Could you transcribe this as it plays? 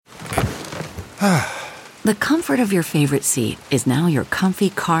The comfort of your favorite seat is now your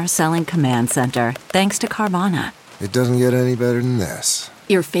comfy car selling command center, thanks to Carvana. It doesn't get any better than this.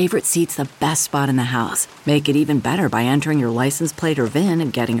 Your favorite seat's the best spot in the house. Make it even better by entering your license plate or VIN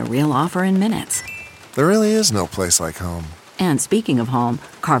and getting a real offer in minutes. There really is no place like home. And speaking of home,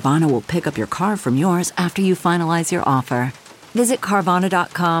 Carvana will pick up your car from yours after you finalize your offer. Visit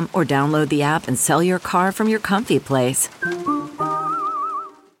Carvana.com or download the app and sell your car from your comfy place.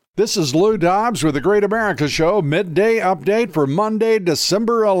 This is Lou Dobbs with the Great America Show midday update for Monday,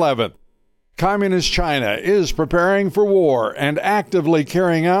 December 11th. Communist China is preparing for war and actively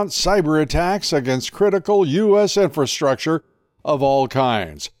carrying out cyber attacks against critical U.S. infrastructure of all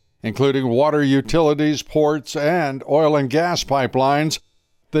kinds, including water utilities, ports, and oil and gas pipelines.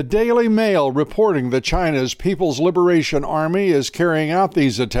 The Daily Mail reporting that China's People's Liberation Army is carrying out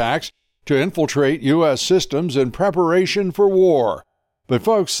these attacks to infiltrate U.S. systems in preparation for war. But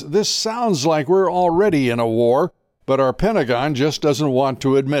folks, this sounds like we're already in a war, but our Pentagon just doesn't want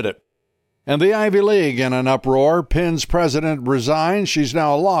to admit it. And the Ivy League in an uproar. Penn's president resigns. She's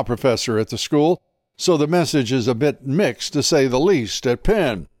now a law professor at the school, so the message is a bit mixed, to say the least, at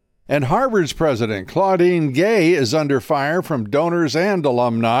Penn. And Harvard's president, Claudine Gay, is under fire from donors and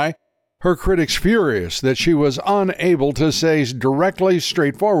alumni. Her critics furious that she was unable to say directly,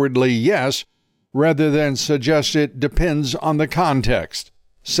 straightforwardly yes, rather than suggest it depends on the context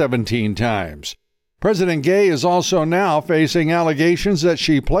 17 times. President Gay is also now facing allegations that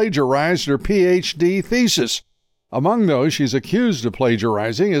she plagiarized her Ph.D. thesis. Among those she's accused of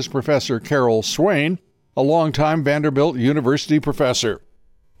plagiarizing is Professor Carol Swain, a longtime Vanderbilt University professor.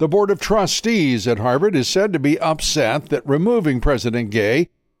 The Board of Trustees at Harvard is said to be upset that removing President Gay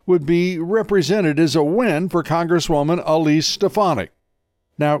would be represented as a win for Congresswoman Elise Stefanik.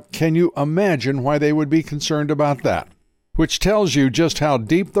 Now, can you imagine why they would be concerned about that? Which tells you just how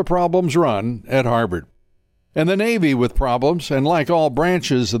deep the problems run at Harvard. And the Navy with problems, and like all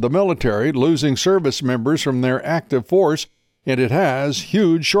branches of the military, losing service members from their active force, and it has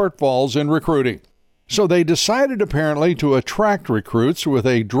huge shortfalls in recruiting. So they decided apparently to attract recruits with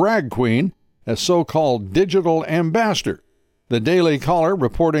a drag queen, a so-called digital ambassador. The Daily Caller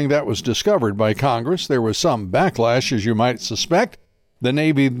reporting that was discovered by Congress. There was some backlash, as you might suspect. The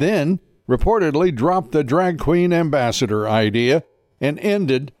Navy then reportedly dropped the drag queen ambassador idea and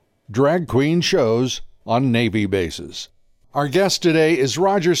ended drag queen shows on Navy bases. Our guest today is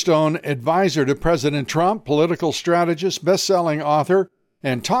Roger Stone, advisor to President Trump, political strategist, best-selling author,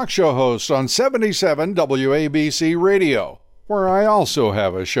 and talk show host on 77 WABC Radio, where I also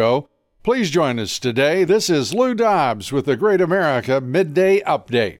have a show. Please join us today. This is Lou Dobbs with the Great America Midday Update.